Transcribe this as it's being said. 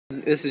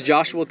This is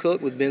Joshua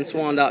Cook with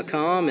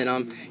BenSwan.com, and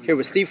I'm here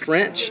with Steve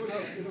French.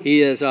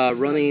 He is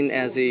running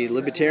as a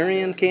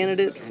Libertarian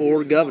candidate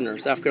for governor,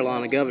 South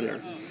Carolina governor.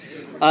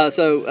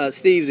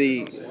 Steve,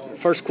 the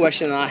first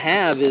question I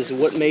have is,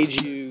 what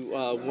made you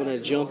want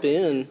to jump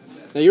in?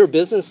 Now, you're a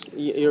business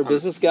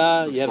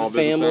guy. You have a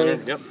family.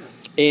 Yep.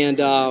 And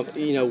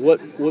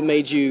what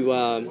made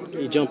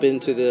you jump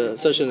into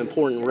such an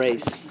important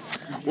race?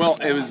 Well,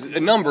 it was a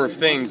number of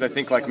things. I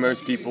think, like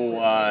most people,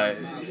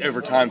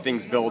 over time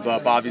things build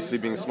up. Obviously,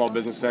 being a small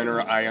business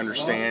owner, I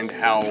understand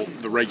how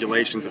the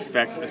regulations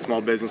affect a small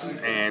business.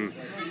 And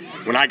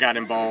when I got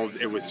involved,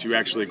 it was to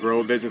actually grow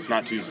a business,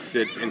 not to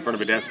sit in front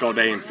of a desk all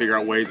day and figure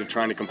out ways of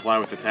trying to comply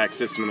with the tax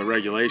system and the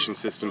regulation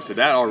system. So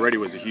that already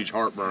was a huge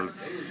heartburn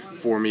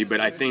for me. But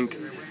I think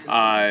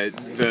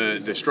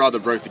the straw that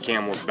broke the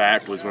camel's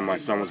back was when my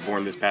son was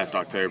born this past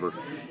October,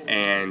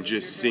 and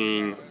just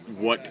seeing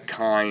what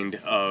kind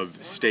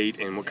of state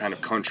and what kind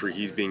of country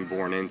he's being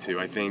born into.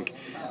 I think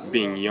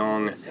being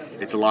young,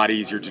 it's a lot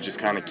easier to just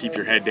kind of keep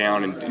your head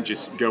down and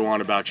just go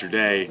on about your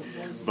day.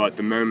 But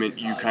the moment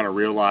you kind of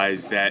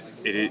realize that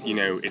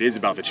it is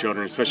about the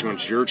children, especially when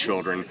it's your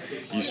children,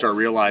 you start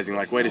realizing,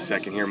 like, wait a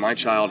second here, my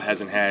child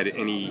hasn't had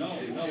any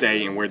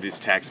say in where this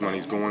tax money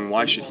is going.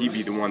 Why should he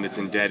be the one that's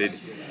indebted?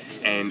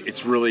 And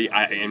it's really,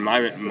 in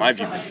my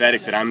view,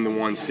 pathetic that I'm the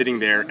one sitting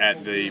there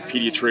at the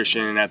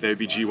pediatrician and at the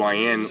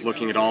OBGYN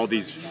looking at all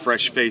these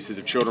fresh faces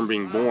of children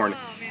being born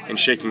and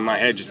shaking my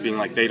head, just being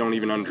like, they don't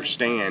even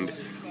understand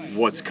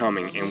what's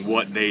coming and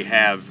what they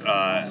have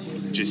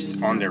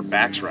just on their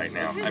backs right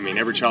now. I mean,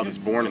 every child that's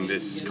born in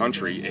this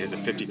country has a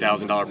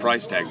 $50,000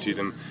 price tag to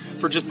them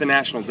for just the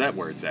national debt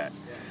where it's at.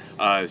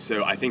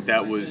 So I think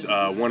that was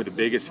one of the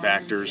biggest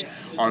factors,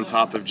 on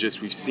top of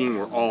just we've seen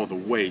where all the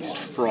waste,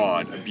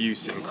 fraud,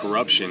 abuse, and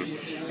corruption.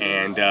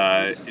 And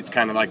it's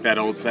kind of like that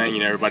old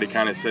saying, everybody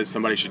kind of says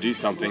somebody should do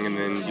something, and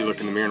then you look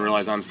in the mirror and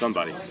realize I'm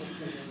somebody.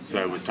 So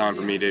it was time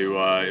for me to,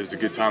 it was a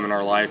good time in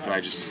our life, and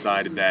I just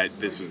decided that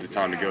this was the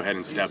time to go ahead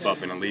and step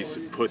up and at least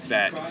put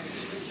that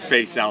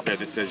face out there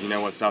that says, you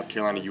know what, South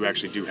Carolina, you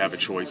actually do have a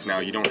choice now.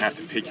 You don't have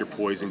to pick your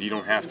poison. You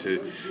don't have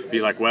to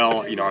be like,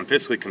 well, I'm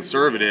fiscally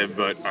conservative,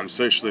 but I'm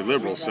socially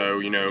liberal,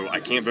 so, I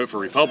can't vote for a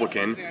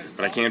Republican,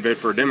 but I can't vote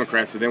for a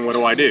Democrat, so then what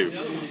do I do?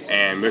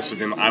 And most of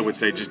them, I would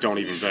say, just don't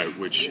even vote,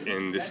 which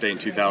in this state in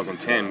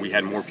 2010, we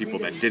had more people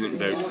that didn't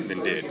vote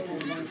than did.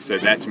 So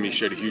that, to me,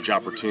 showed a huge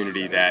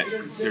opportunity that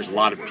there's a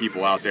lot of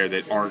people out there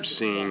that aren't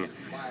seeing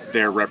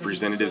their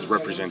representatives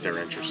represent their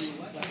interests.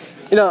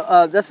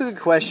 That's a good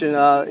question.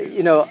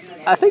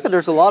 I think that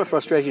there's a lot of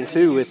frustration,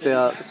 too, with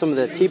some of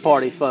the Tea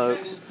Party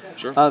folks.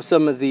 Sure.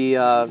 Some of the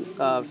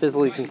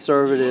fiscally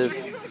conservative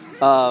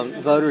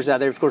voters out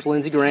there. Of course,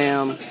 Lindsey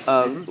Graham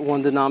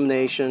won the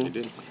nomination. He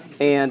did.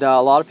 And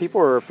a lot of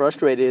people are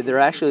frustrated. They're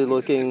actually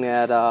looking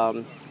at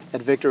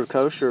Victor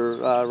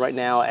Kosher right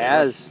now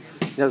as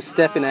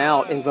stepping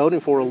out and voting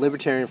for a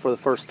Libertarian for the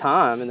first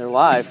time in their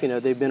life.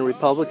 They've been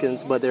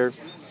Republicans, but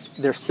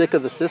they're sick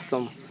of the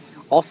system.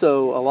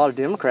 Also, a lot of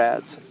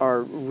Democrats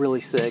are really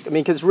sick. I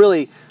mean, because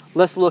really,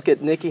 let's look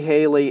at Nikki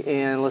Haley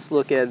and let's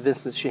look at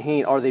Vincent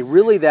Shaheen. Are they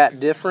really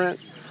that different?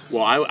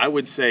 Well, I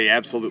would say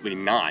absolutely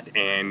not.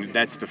 And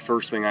that's the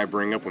first thing I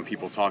bring up when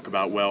people talk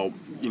about, well,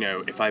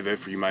 if I vote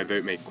for you, my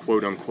vote may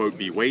quote unquote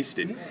be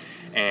wasted.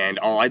 And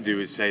all I do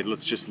is say,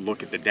 let's just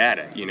look at the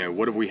data.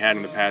 What have we had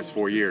in the past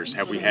 4 years?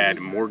 Have we had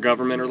more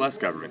government or less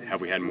government?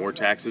 Have we had more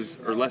taxes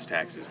or less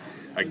taxes?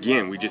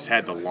 Again, we just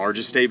had the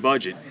largest state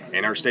budget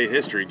in our state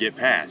history get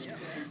passed.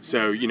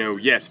 So,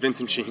 yes,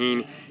 Vincent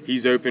Shaheen,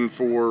 he's open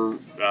for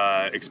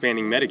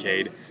expanding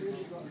Medicaid.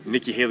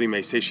 Nikki Haley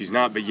may say she's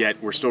not, but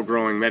yet we're still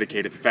growing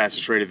Medicaid at the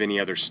fastest rate of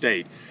any other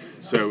state.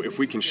 So if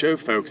we can show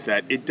folks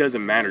that it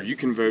doesn't matter, you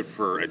can vote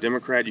for a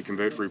Democrat, you can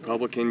vote for a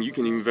Republican, you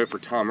can even vote for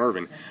Tom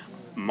Urban.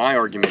 My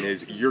argument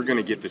is you're going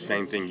to get the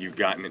same thing you've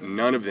gotten.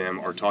 None of them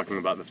are talking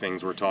about the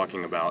things we're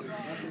talking about.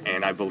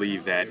 And I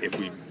believe that if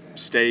we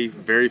stay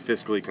very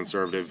fiscally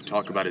conservative,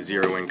 talk about a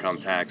zero income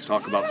tax,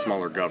 talk about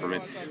smaller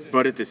government,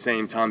 but at the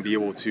same time be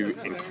able to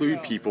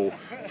include people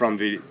from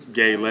the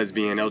gay,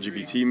 lesbian,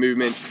 LGBT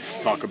movement,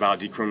 talk about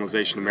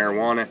decriminalization of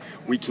marijuana,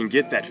 we can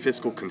get that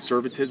fiscal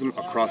conservatism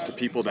across to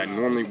people that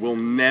normally will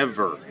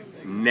never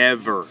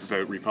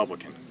vote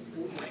Republican.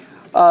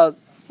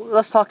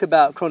 Let's talk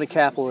about crony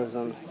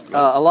capitalism.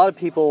 A lot of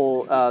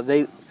people,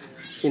 they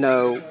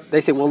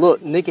say, well,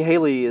 look, Nikki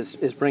Haley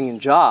is bringing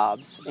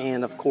jobs.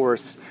 And, of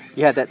course,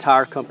 you had that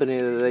tire company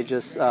that they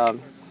just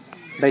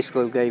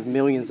basically gave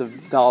millions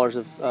of dollars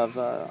of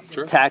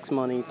Sure. tax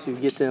money to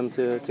get them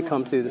to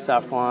come to the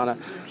South Carolina.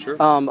 Sure.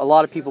 A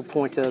lot of people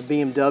point to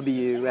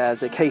BMW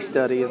as a case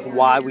study of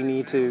why we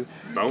need to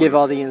give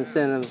all the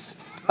incentives.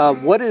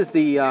 What is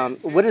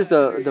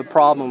the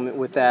problem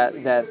with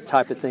that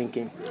type of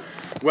thinking?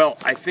 Well,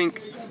 I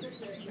think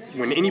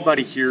when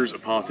anybody hears a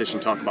politician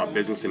talk about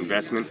business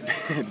investment,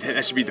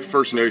 that should be the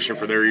first notion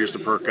for their ears to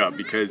perk up,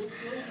 because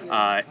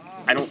I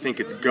don't think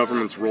it's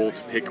government's role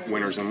to pick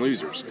winners and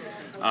losers.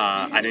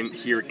 I didn't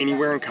hear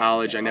anywhere in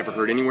college, I never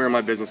heard anywhere in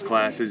my business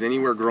classes,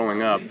 anywhere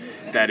growing up,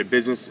 that a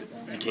business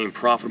became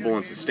profitable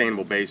and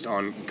sustainable based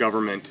on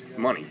government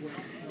money.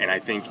 And I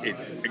think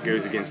it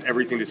goes against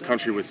everything this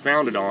country was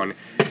founded on,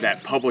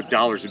 that public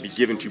dollars would be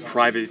given to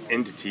private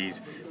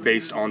entities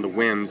based on the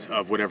whims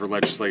of whatever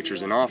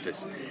legislature's in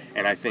office.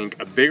 And I think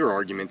a bigger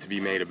argument to be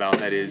made about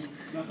that is,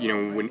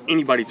 when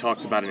anybody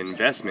talks about an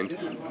investment,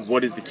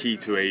 what is the key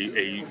to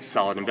a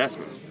solid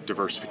investment?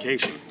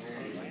 Diversification.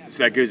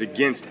 So that goes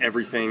against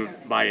everything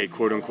by a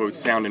quote-unquote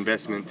sound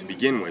investment to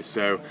begin with.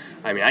 So,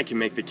 I can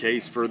make the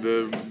case for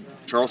the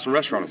Charleston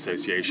Restaurant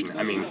Association.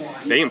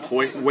 They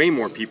employ way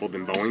more people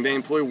than Boeing. They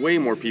employ way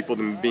more people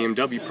than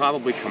BMW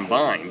probably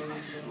combined,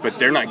 but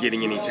they're not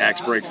getting any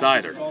tax breaks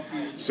either.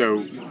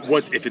 So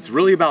if it's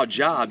really about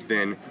jobs,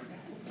 then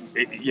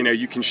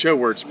you can show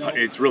where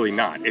it's really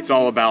not. It's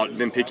all about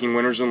them picking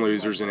winners and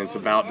losers, and it's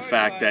about the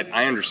fact that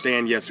I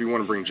understand, yes, we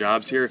want to bring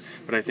jobs here,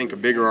 but I think a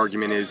bigger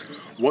argument is,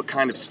 what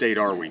kind of state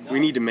are we? We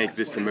need to make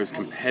this the most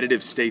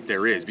competitive state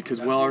there is,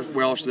 because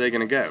where else are they going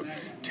to go?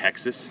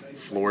 Texas,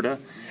 Florida.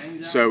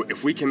 So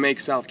if we can make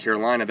South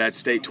Carolina that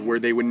state to where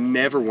they would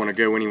never want to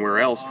go anywhere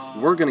else,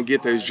 we're going to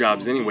get those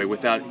jobs anyway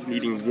without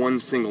needing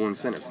one single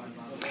incentive.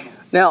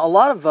 Now, a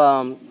lot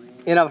of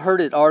and I've heard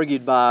it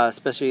argued by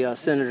especially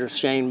Senator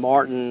Shane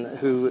Martin,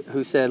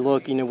 who said,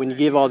 look, when you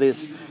give all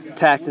these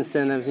tax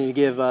incentives and you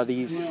give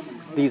these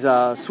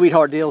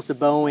sweetheart deals to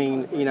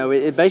Boeing,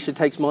 it basically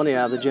takes money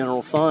out of the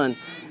general fund,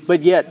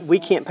 but yet we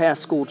can't pass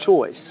school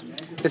choice.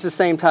 It's the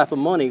same type of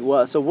money.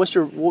 So what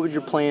would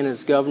your plan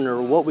as governor,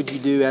 or what would you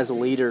do as a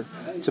leader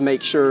to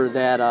make sure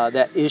that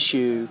that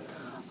issue,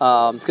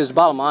 because the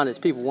bottom line is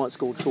people want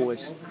school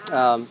choice,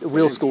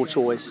 real school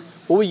choice.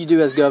 What would you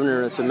do as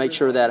governor to make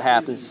sure that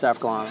happens in South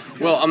Carolina?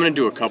 Well, I'm going to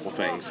do a couple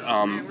things.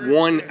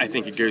 One, I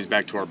think it goes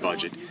back to our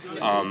budget.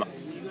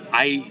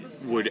 I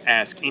would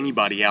ask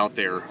anybody out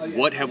there,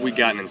 what have we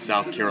gotten in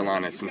South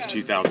Carolina since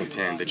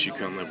 2010 that you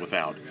couldn't live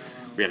without?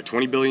 We had a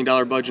 $20 billion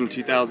budget in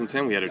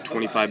 2010. We had a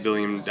 $25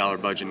 billion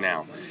budget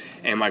now.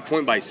 And my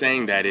point by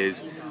saying that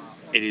is,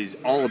 it is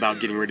all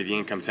about getting rid of the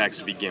income tax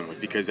to begin with,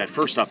 because that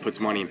first off puts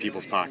money in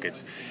people's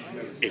pockets.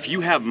 If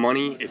you have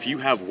money, if you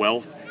have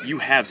wealth, you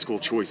have school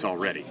choice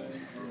already.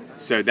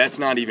 So that's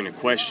not even a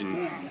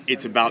question.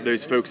 It's about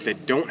those folks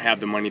that don't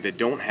have the money, that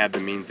don't have the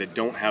means, that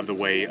don't have the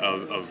way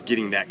of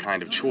getting that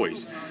kind of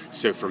choice.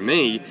 So for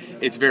me,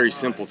 it's very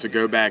simple to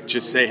go back,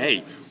 just say,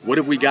 hey, what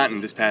have we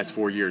gotten this past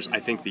 4 years? I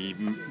think the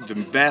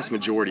vast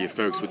majority of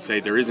folks would say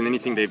there isn't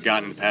anything they've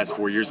gotten in the past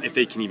 4 years if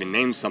they can even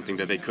name something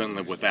that they couldn't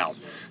live without.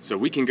 So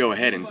we can go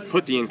ahead and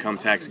put the income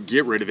tax,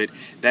 get rid of it.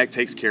 That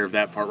takes care of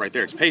that part right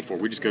there. It's paid for.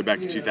 We just go back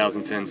to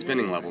 2010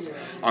 spending levels.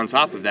 On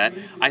top of that,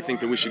 I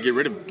think that we should get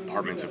rid of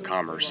departments of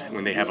commerce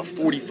when they have a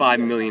 $45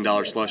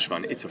 million slush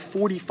fund. It's a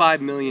 $45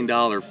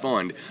 million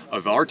fund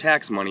of our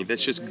tax money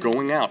that's just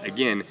going out,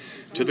 again,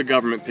 to the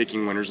government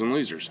picking winners and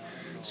losers.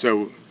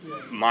 So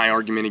my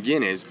argument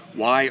again is,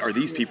 why are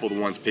these people the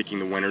ones picking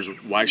the winners?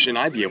 Why shouldn't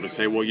I be able to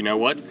say, well, you know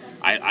what?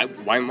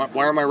 Why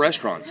are my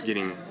restaurants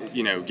getting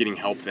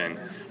help then?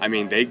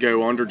 They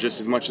go under just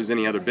as much as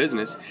any other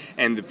business.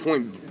 And the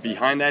point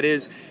behind that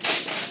is,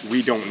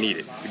 we don't need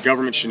it. The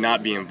government should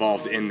not be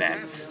involved in that.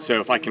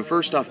 So if I can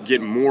first off get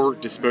more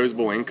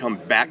disposable income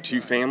back to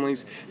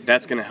families,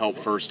 that's going to help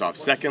first off.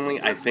 Secondly,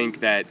 I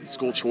think that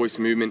school choice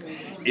movement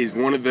is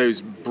one of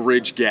those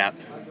bridge gap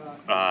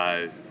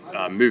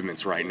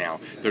movements right now.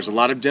 There's a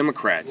lot of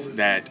Democrats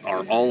that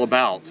are all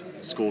about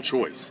school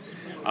choice.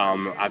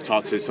 I've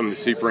talked to some of the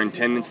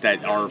superintendents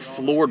that are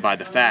floored by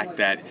the fact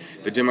that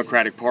the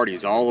Democratic Party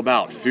is all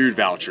about food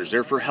vouchers,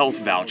 they're for health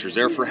vouchers,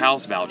 they're for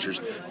house vouchers,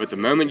 but the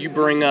moment you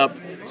bring up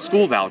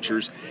school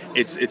vouchers,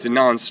 it's a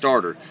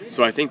non-starter.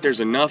 So I think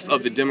there's enough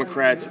of the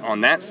Democrats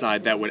on that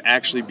side that would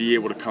actually be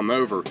able to come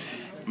over.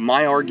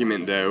 My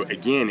argument, though,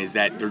 again, is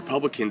that the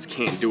Republicans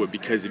can't do it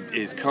because it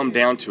has come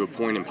down to a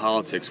point in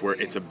politics where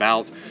it's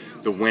about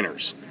the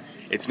winners.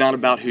 It's not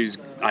about whose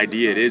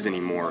idea it is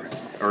anymore,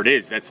 or it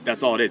is.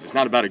 That's all it is. It's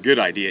not about a good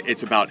idea.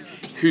 It's about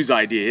whose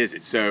idea is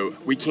it. So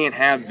we can't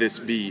have this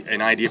be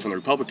an idea from the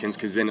Republicans,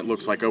 because then it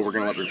looks like, oh, we're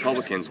going to let the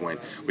Republicans win.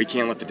 We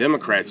can't let the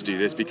Democrats do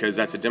this because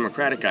that's a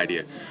Democratic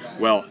idea.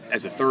 Well,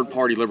 as a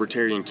third-party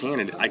libertarian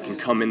candidate, I can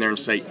come in there and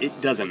say,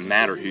 it doesn't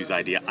matter whose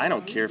idea. I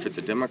don't care if it's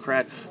a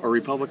Democrat or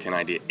Republican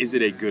idea. Is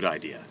it a good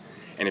idea?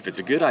 And if it's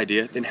a good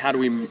idea, then how do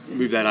we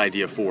move that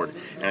idea forward?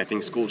 And I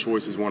think school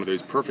choice is one of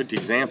those perfect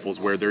examples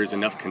where there is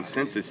enough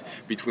consensus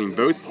between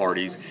both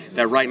parties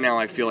that right now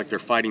I feel like they're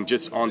fighting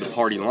just on the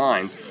party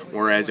lines,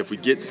 whereas if we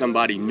get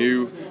somebody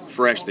new,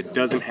 fresh, that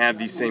doesn't have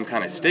these same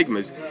kind of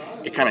stigmas,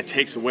 it kind of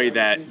takes away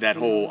that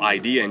whole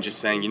idea and just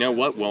saying, you know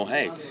what, well,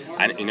 hey,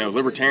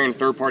 libertarian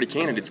third-party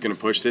candidate's going to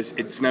push this.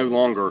 It's no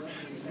longer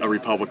a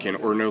Republican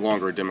or no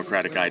longer a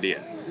Democratic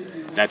idea.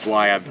 That's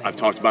why I've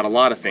talked about a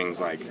lot of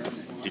things like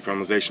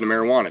decriminalization of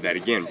marijuana, that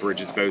again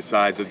bridges both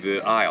sides of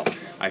the aisle.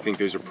 I think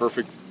those are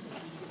perfect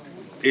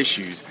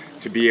issues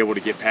to be able to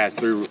get passed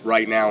through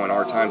right now in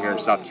our time here in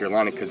South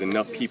Carolina, because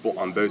enough people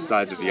on both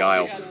sides of the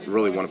aisle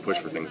really want to push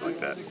for things like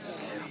that.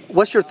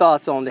 What's your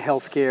thoughts on the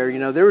health care?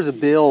 There was a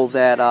bill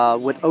that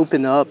would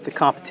open up the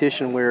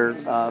competition where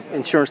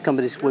insurance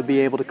companies would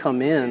be able to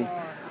come in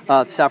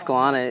South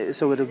Carolina,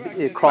 so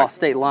it crossed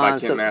state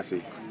lines. By Kent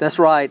Massey. That's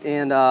right,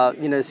 and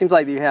it seems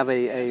like you have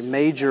a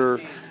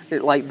major,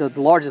 like the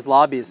largest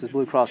lobbyist is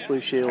Blue Cross Blue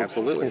Shield.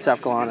 Absolutely. In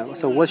South Carolina.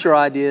 So what's your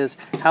ideas?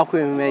 How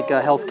can we make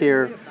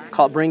healthcare,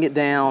 bring it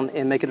down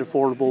and make it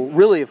affordable,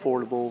 really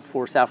affordable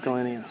for South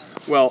Carolinians?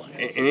 Well,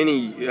 in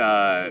any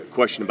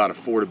question about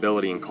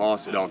affordability and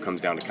cost, it all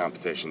comes down to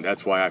competition.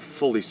 That's why I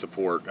fully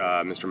support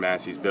Mr.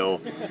 Massey's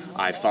bill.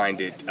 I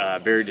find it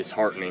very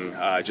disheartening,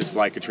 just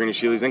like Katrina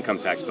Shealy's income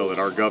tax bill, that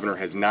our governor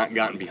has not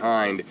gotten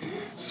behind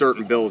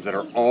certain bills that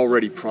are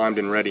already primed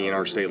and ready in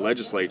our state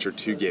legislature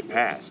to get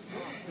passed.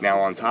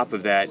 Now, on top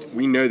of that,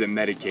 we know that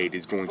Medicaid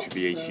is going to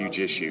be a huge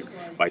issue.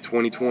 By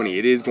 2020,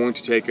 it is going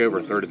to take over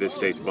a third of this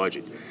state's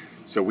budget.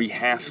 So we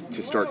have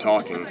to start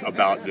talking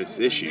about this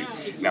issue.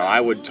 Now,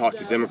 I would talk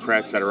to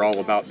Democrats that are all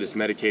about this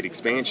Medicaid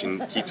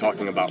expansion, keep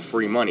talking about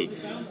free money.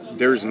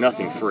 There's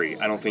nothing free.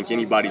 I don't think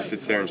anybody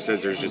sits there and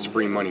says there's just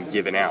free money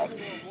given out.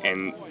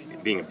 And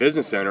being a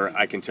business owner,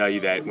 I can tell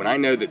you that when I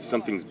know that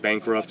something's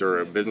bankrupt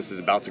or a business is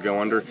about to go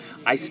under,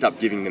 I stop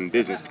giving them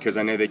business because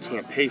I know they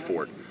can't pay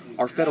for it.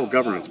 Our federal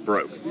government's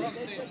broke.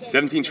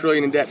 $17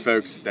 trillion in debt,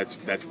 folks. That's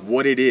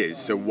what it is.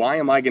 So why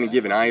am I going to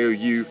give an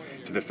IOU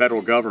to the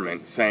federal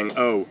government saying,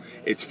 oh,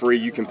 it's free,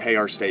 you can pay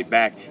our state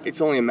back? It's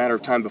only a matter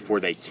of time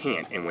before they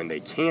can't. And when they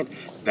can't,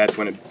 that's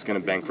when it's going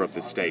to bankrupt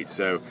the state.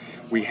 So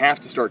we have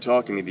to start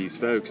talking to these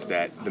folks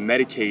that the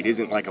Medicaid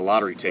isn't like a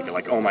lottery ticket,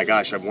 like, oh my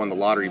gosh, I've won the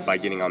lottery by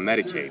getting on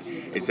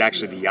Medicaid. It's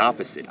actually the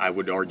opposite. I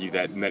would argue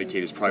that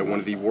Medicaid is probably one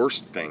of the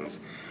worst things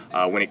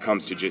when it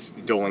comes to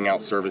just doling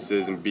out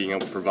services and being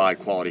able to provide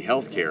quality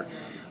health care.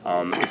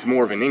 It's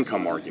more of an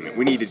income argument.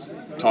 We need to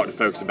talk to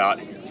folks about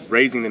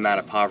raising them out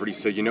of poverty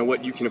so you know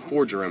what, you can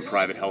afford your own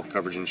private health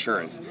coverage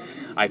insurance.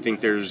 I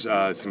think there's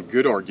some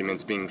good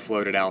arguments being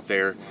floated out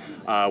there.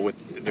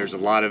 There's a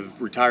lot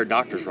of retired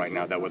doctors right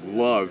now that would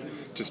love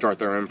to start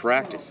their own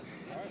practice.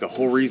 The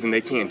whole reason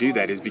they can't do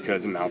that is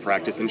because of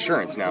malpractice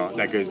insurance. Now,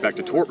 that goes back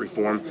to tort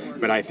reform,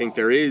 but I think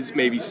there is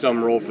maybe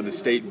some role for the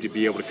state to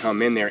be able to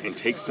come in there and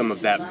take some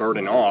of that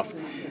burden off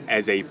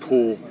as a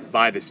pull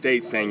by the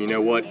state saying, you know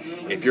what,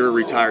 if you're a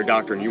retired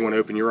doctor and you want to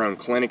open your own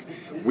clinic,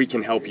 we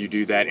can help you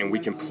do that and we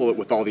can pull it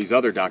with all these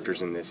other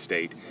doctors in this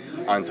state.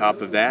 On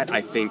top of that,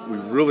 I think we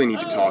really need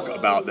to talk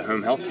about the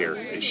home health care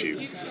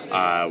issue.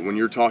 When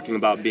you're talking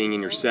about being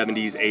in your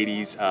 70s,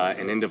 80s,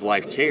 and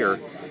end-of-life care,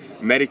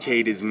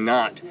 Medicaid is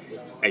not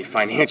a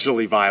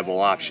financially viable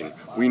option.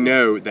 We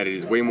know that it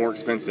is way more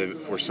expensive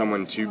for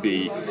someone to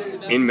be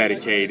in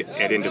Medicaid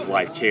at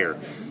end-of-life care.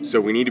 So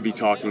we need to be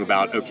talking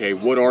about, okay,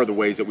 what are the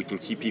ways that we can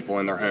keep people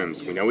in their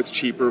homes? We know it's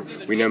cheaper.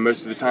 We know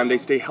most of the time they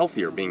stay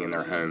healthier being in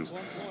their homes.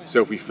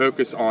 So if we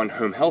focus on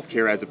home health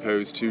care as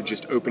opposed to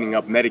just opening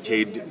up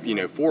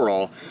Medicaid, for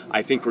all,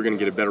 I think we're going to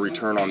get a better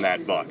return on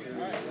that buck.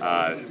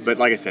 But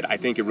like I said, I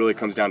think it really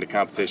comes down to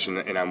competition,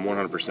 and I'm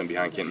 100%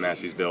 behind Kent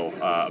Massey's bill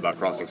about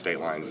crossing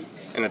state lines.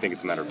 And I think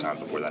it's a matter of time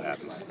before that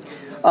happens.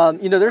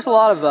 There's a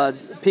lot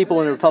of people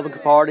in the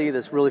Republican Party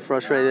that's really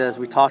frustrated, as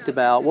we talked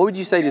about. What would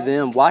you say to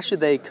them? Why should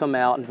they come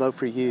out and vote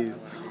for you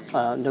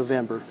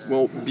November?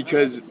 Well,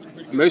 because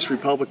most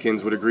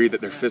Republicans would agree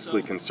that they're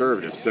fiscally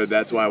conservative. So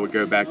that's why I would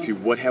go back to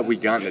what have we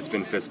gotten that's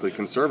been fiscally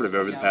conservative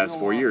over the past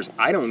 4 years.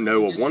 I don't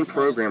know of one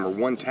program or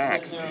one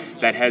tax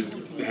that has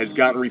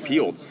gotten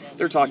repealed.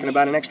 They're talking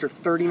about an extra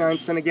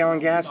 39-cent a gallon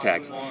gas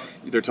tax.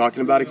 They're talking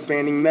about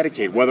expanding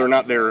Medicaid. Whether or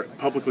not they're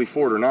publicly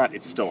for it or not,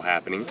 it's still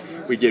happening.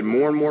 We get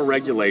more and more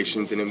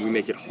regulations, and then we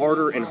make it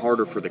harder and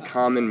harder for the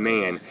common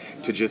man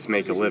to just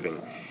make a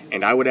living.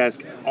 And I would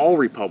ask all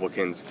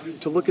Republicans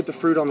to look at the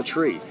fruit on the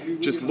tree.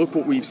 Just look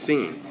what we've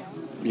seen.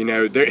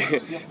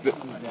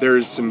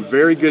 There's some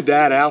very good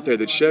data out there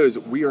that shows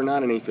we are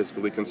not in a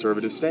fiscally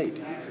conservative state.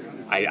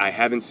 I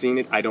haven't seen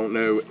it. I don't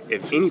know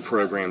if any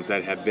programs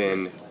that have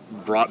been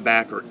brought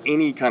back or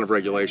any kind of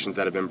regulations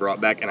that have been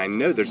brought back, and I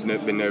know there's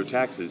been no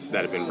taxes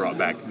that have been brought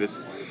back.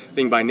 This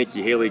thing by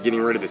Nikki Haley getting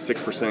rid of the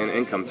 6%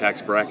 income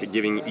tax bracket,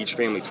 giving each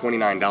family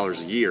 $29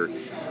 a year,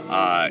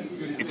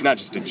 it's not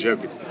just a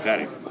joke, it's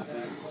pathetic.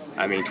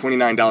 I mean,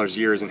 $29 a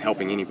year isn't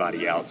helping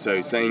anybody out.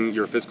 So saying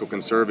you're a fiscal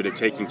conservative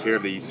taking care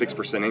of the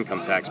 6%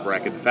 income tax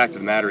bracket, the fact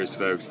of the matter is,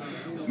 folks,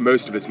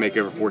 most of us make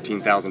over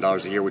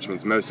 $14,000 a year, which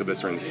means most of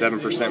us are in the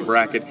 7%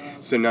 bracket,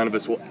 so none of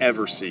us will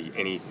ever see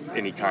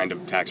any kind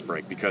of tax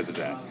break because of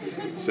that.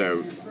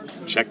 So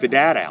check the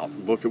data out.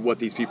 Look at what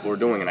these people are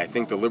doing, and I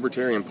think the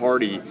Libertarian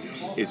Party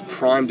is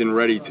primed and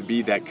ready to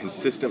be that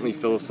consistently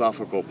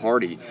philosophical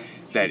party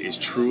that is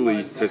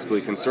truly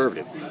fiscally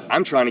conservative.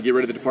 I'm trying to get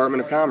rid of the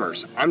Department of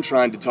Commerce. I'm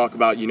trying to talk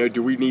about,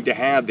 do we need to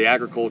have the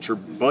agriculture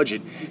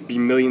budget be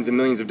millions and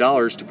millions of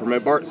dollars to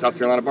promote South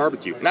Carolina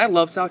barbecue? And I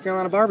love South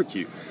Carolina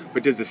barbecue,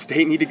 but does the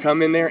state need to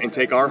come in there and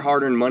take our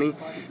hard-earned money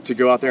to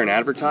go out there and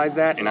advertise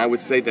that? And I would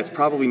say that's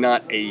probably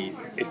not a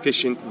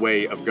efficient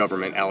way of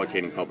government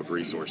allocating public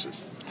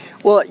resources.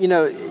 Well,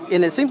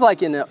 and it seems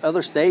like in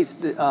other states,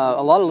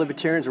 a lot of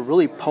libertarians are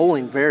really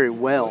polling very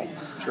well.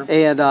 Sure.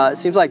 And it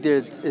seems like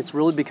it's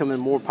really becoming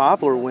more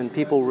popular when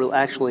people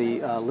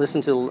actually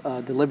listen to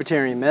the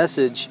libertarian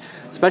message,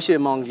 especially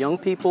among young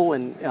people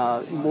and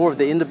more of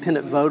the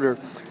independent voter.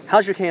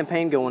 How's your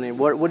campaign going, and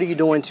what are you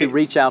doing to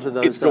reach out to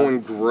those? It's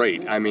going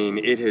great. I mean,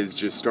 it has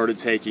just started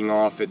taking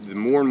off. The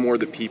more and more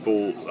that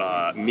people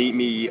meet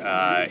me,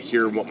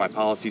 hear what my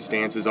policy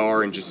stances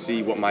are, and just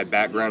see what my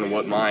background and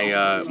what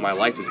my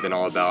life has been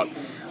all about,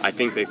 I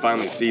think they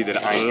finally see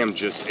that I am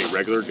just a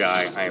regular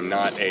guy. I am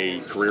not a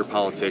career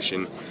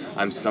politician.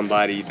 I'm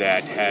somebody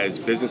that has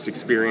business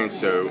experience,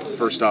 so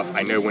first off,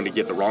 I know when to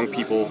get the wrong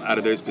people out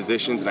of those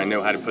positions, and I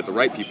know how to put the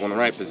right people in the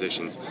right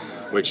positions,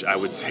 which I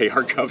would say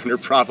our governor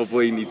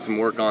probably needs some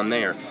work on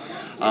there.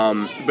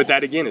 But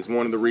that, again, is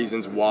one of the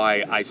reasons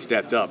why I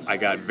stepped up. I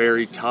got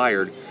very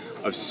tired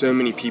of so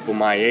many people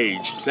my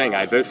age saying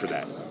I vote for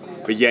that,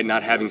 but yet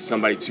not having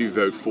somebody to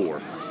vote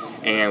for.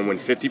 And when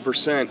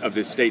 50% of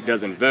this state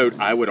doesn't vote,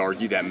 I would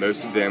argue that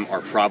most of them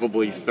are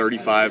probably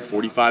 35,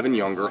 45 and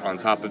younger. On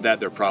top of that,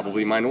 they're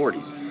probably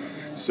minorities.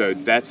 So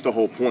that's the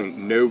whole point.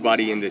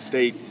 Nobody in this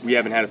state, we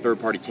haven't had a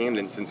third-party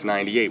candidate since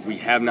 '98. We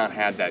have not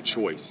had that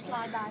choice.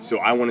 So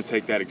I want to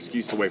take that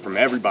excuse away from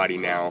everybody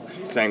now,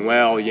 saying,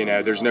 well, you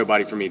know, there's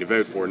nobody for me to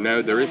vote for.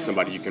 No, there is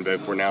somebody you can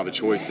vote for now. The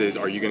choice is,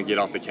 are you going to get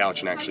off the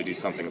couch and actually do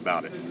something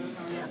about it?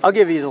 I'll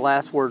give you the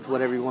last words,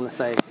 whatever you want to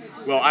say.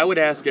 Well, I would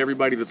ask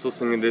everybody that's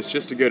listening to this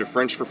just to go to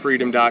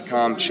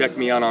FrenchForFreedom.com, check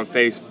me out on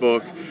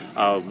Facebook,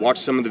 watch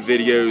some of the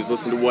videos,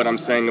 listen to what I'm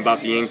saying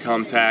about the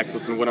income tax,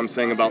 listen to what I'm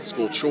saying about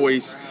school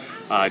choice,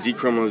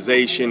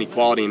 decriminalization,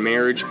 equality in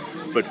marriage.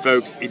 But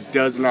folks, it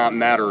does not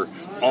matter.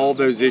 All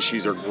those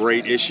issues are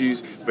great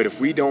issues, but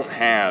if we don't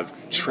have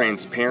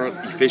transparent,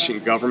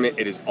 efficient government,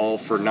 it is all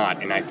for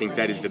naught. And I think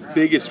that is the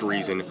biggest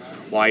reason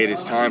why it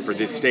is time for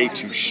this state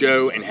to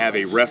show and have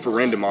a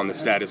referendum on the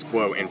status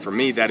quo. And for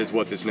me, that is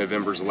what this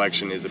November's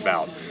election is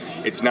about.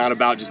 It's not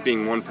about just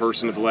being one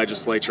person of the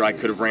legislature. I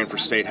could have ran for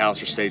state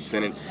house or state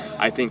senate.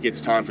 I think it's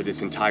time for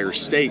this entire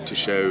state to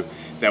show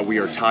that we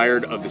are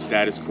tired of the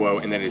status quo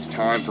and that it's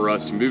time for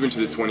us to move into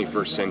the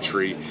 21st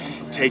century,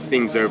 take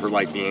things over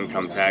like the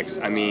income tax.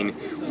 I mean,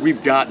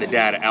 we've got the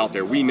data out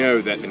there. We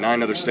know that the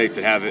 9 other states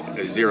that have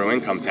a zero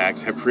income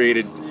tax have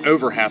created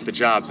over half the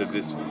jobs of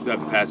the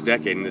past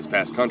decade in this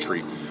past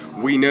country.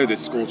 We know that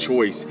school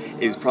choice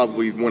is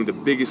probably one of the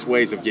biggest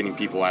ways of getting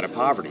people out of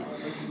poverty.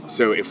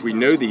 So if we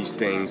know these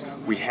things,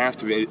 we have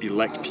to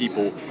elect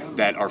people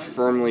that are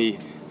firmly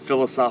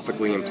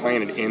philosophically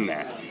implanted in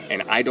that.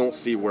 And I don't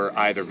see where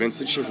either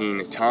Vincent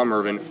Shaheen, Tom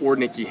Irvin, or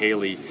Nikki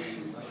Haley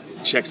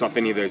checks off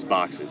any of those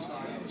boxes.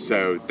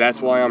 So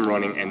that's why I'm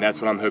running, and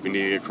that's what I'm hoping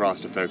to get across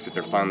to folks, that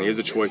there finally is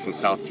a choice in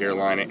South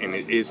Carolina, and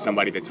it is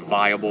somebody that's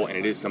viable, and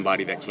it is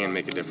somebody that can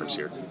make a difference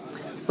here.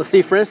 Well,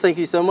 Steve French, thank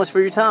you so much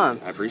for your time.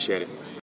 I appreciate it.